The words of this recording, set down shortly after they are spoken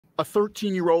A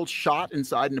 13-year-old shot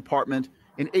inside an apartment,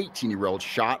 an 18-year-old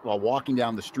shot while walking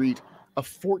down the street, a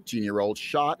 14-year-old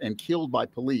shot and killed by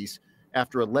police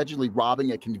after allegedly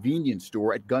robbing a convenience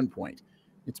store at gunpoint.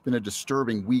 It's been a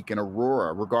disturbing week in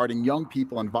Aurora regarding young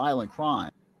people and violent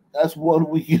crime. That's 1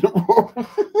 week in Aurora.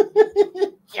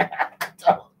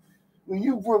 When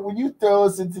you throw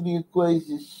us into the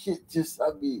equation, shit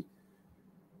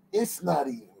it's not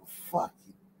even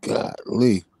fucking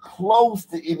godly close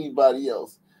to anybody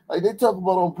else. Like they talk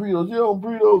about Ombritos. Yeah,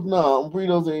 Ombritos. No,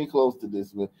 Ombritos ain't close to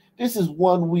this, man. This is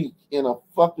 1 week in a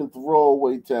fucking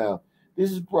throwaway town.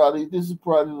 This is probably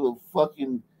the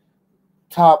fucking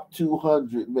top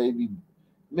 200,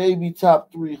 maybe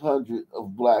top 300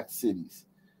 of black cities,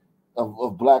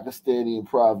 of Blackistanian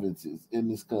provinces in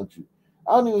this country.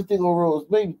 I don't even think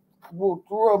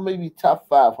Aurora maybe top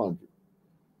 500.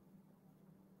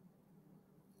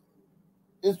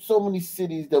 There's so many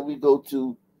cities that we go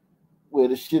to where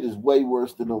the shit is way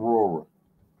worse than Aurora.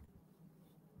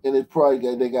 And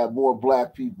they got more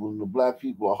black people, and the black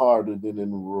people are harder than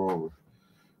in Aurora.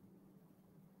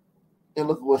 And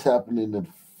look at what's happening in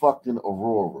fucking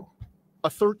Aurora. A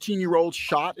 13-year-old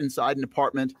shot inside an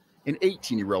apartment, an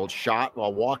 18-year-old shot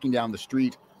while walking down the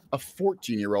street, a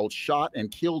 14-year-old shot and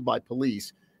killed by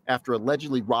police after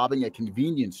allegedly robbing a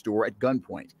convenience store at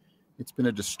gunpoint. It's been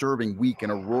a disturbing week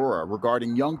in Aurora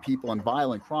regarding young people and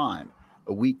violent crime,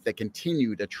 a week that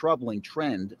continued a troubling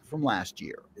trend from last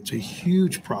year. It's a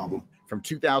huge problem. From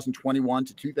 2021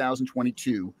 to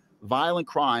 2022, violent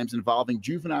crimes involving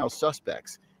juvenile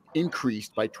suspects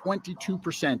increased by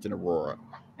 22% in Aurora.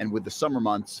 And with the summer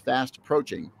months fast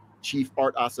approaching, Chief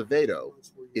Art Acevedo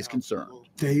is concerned.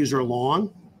 Days are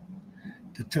long.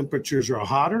 The temperatures are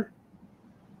hotter.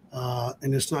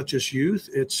 And it's not just youth.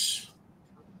 It's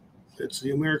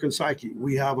the American psyche.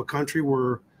 We have a country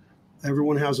where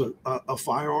everyone has a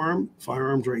firearm.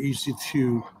 Firearms are easy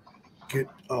to get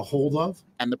a hold of.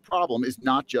 And the problem is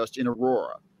not just in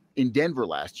Aurora. In Denver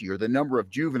last year, the number of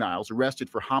juveniles arrested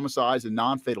for homicides and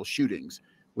non-fatal shootings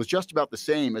was just about the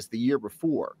same as the year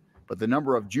before, but the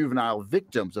number of juvenile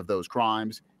victims of those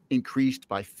crimes increased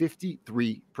by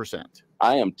 53%.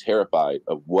 I am terrified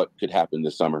of what could happen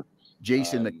this summer.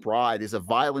 Jason McBride is a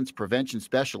violence prevention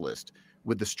specialist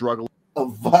with the struggle. A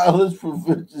violence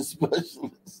prevention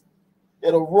specialist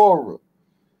in Aurora.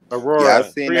 Aurora,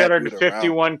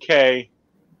 351K,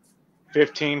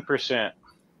 15%.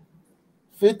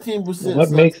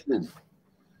 15%.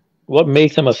 What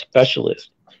makes him a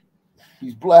specialist?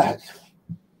 He's black.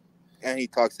 And he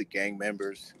talks to gang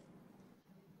members.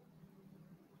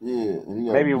 Yeah.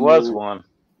 Maybe he was one.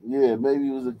 Yeah, maybe he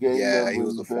was a gang member. Yeah, he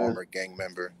was a former gang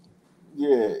member.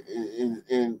 Yeah,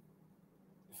 and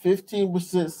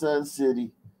 15% Sun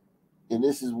City, and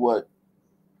this is what,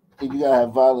 and you gotta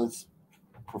have violence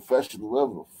professional,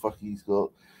 whatever the fuck he's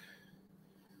called.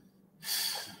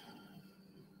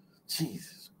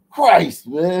 Jesus Christ,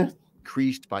 man.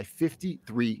 Increased by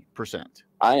 53%.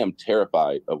 I am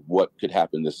terrified of what could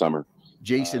happen this summer.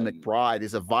 Jason McBride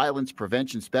is a violence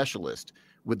prevention specialist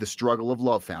with the Struggle of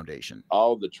Love Foundation.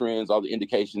 All the trends, all the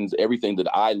indications, everything that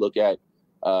I look at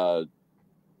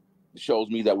shows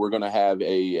me that we're going to have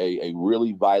a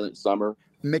really violent summer.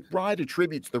 McBride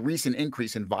attributes the recent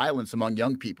increase in violence among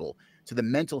young people to the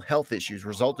mental health issues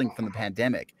resulting from the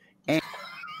pandemic. And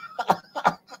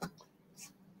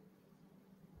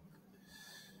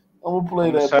I'm gonna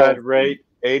play that. Suicide rate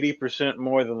 80%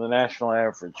 more than the national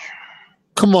average.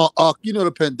 Come on, you know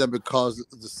the pandemic caused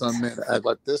the Sun Man to act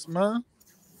like this, man.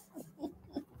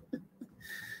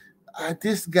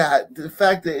 This guy, the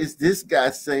fact that it's this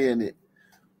guy saying it,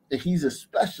 and he's a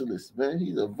specialist, man.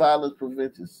 He's a violence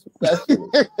prevention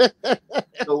specialist.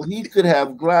 So he could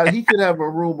have he could have a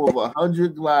room of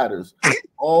 100 gliders,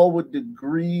 all with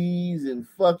degrees and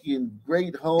fucking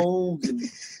great homes and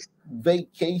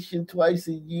vacation twice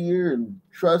a year and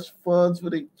trust funds for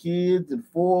the kids and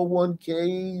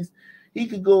 401ks. He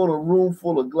could go in a room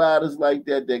full of gliders like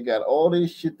that got all their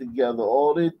shit together,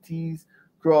 all their T's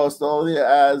crossed, all their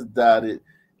I's dotted,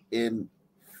 and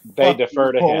they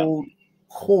defer to him.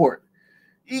 Court.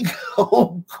 He go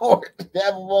home court and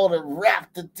have them all in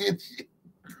rapt attention.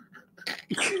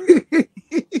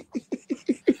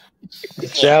 The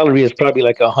salary is probably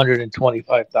like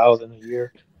 $125,000 a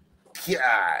year.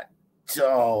 God,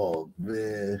 dog,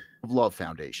 man. Love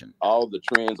Foundation. All the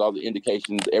trends, all the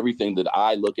indications, everything that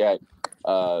I look at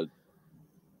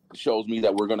shows me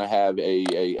that we're going to have a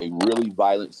really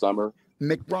violent summer.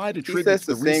 McBride attributes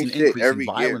the recent increase in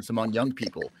violence among young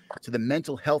people to the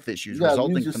mental health issues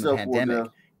resulting from the pandemic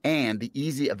and the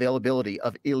easy availability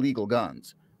of illegal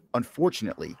guns.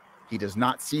 Unfortunately, he does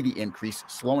not see the increase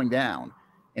slowing down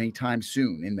anytime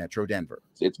soon in Metro Denver.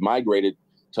 It's migrated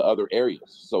to other areas.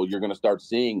 So you're going to start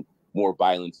seeing more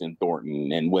violence in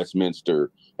Thornton and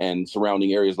Westminster and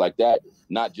surrounding areas like that,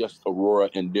 not just Aurora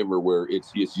and Denver, where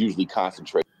it's usually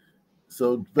concentrated.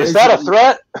 So is that a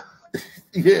threat?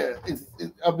 Yeah,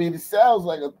 I mean, it sounds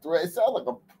like a threat. It sounds like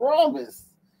a promise.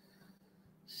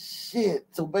 Shit.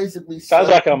 So basically, Sounds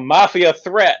like a mafia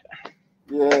threat.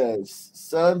 Yes,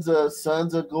 sons are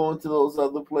going to those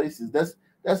other places.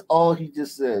 That's all he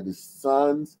just said. His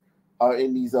sons are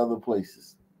in these other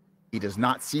places. He does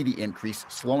not see the increase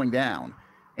slowing down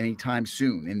anytime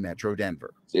soon in Metro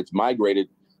Denver. It's migrated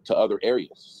to other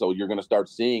areas. So you're going to start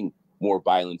seeing more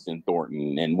violence in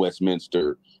Thornton and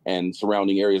Westminster and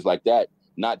surrounding areas like that,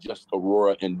 not just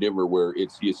Aurora and Denver, where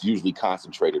it's usually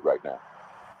concentrated right now.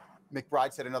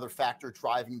 McBride said another factor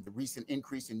driving the recent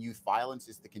increase in youth violence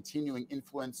is the continuing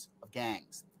influence of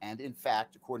gangs. And in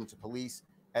fact, according to police,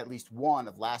 at least one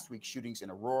of last week's shootings in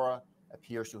Aurora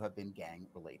appears to have been gang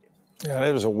related. Yeah,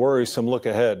 it was a worrisome look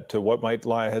ahead to what might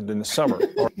lie ahead in the summer.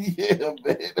 Yeah, man,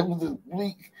 it was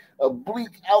a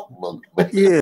bleak outlook, man. Yeah.